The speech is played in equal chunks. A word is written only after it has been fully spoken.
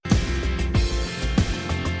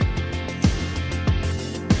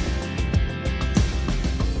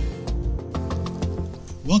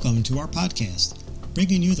Welcome to our podcast,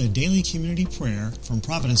 bringing you the daily community prayer from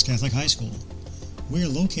Providence Catholic High School. We are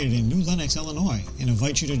located in New Lenox, Illinois, and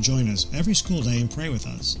invite you to join us every school day and pray with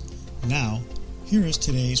us. Now, here is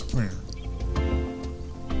today's prayer.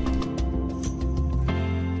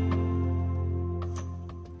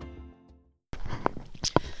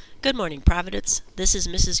 Good morning, Providence. This is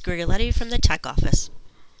Mrs. Grigoletti from the tech office.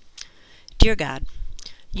 Dear God,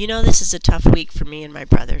 you know this is a tough week for me and my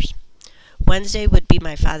brothers. Wednesday would be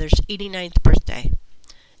my father's 89th birthday,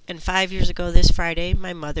 and 5 years ago this Friday,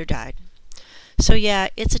 my mother died. So yeah,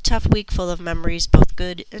 it's a tough week full of memories, both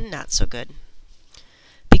good and not so good.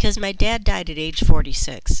 Because my dad died at age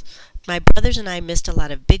 46, my brothers and I missed a lot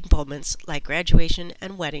of big moments like graduation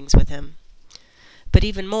and weddings with him. But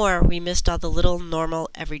even more, we missed all the little, normal,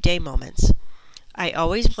 everyday moments. I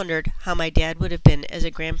always wondered how my dad would have been as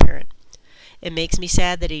a grandparent. It makes me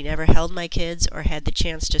sad that he never held my kids or had the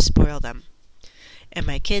chance to spoil them. And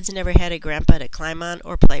my kids never had a grandpa to climb on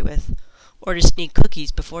or play with, or to sneak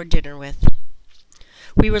cookies before dinner with.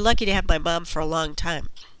 We were lucky to have my mom for a long time.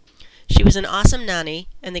 She was an awesome nanny,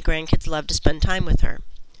 and the grandkids loved to spend time with her.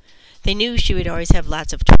 They knew she would always have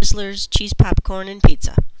lots of Twizzlers, cheese popcorn, and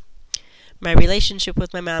pizza. My relationship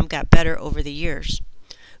with my mom got better over the years.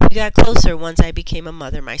 We got closer once I became a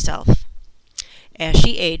mother myself. As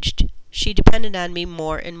she aged, she depended on me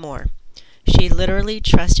more and more. She literally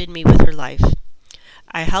trusted me with her life.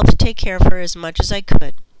 I helped take care of her as much as I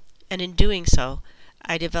could, and in doing so,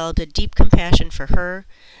 I developed a deep compassion for her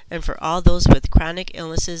and for all those with chronic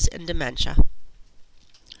illnesses and dementia.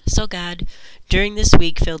 So God, during this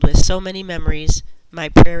week filled with so many memories, my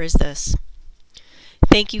prayer is this.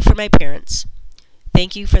 Thank you for my parents.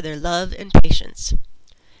 Thank you for their love and patience.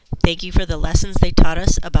 Thank you for the lessons they taught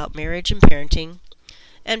us about marriage and parenting,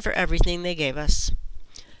 and for everything they gave us.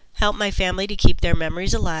 Help my family to keep their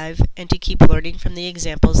memories alive and to keep learning from the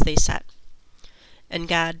examples they set. And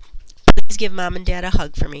God, please give Mom and Dad a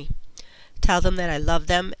hug for me. Tell them that I love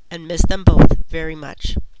them and miss them both very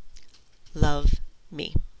much. Love,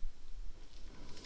 me.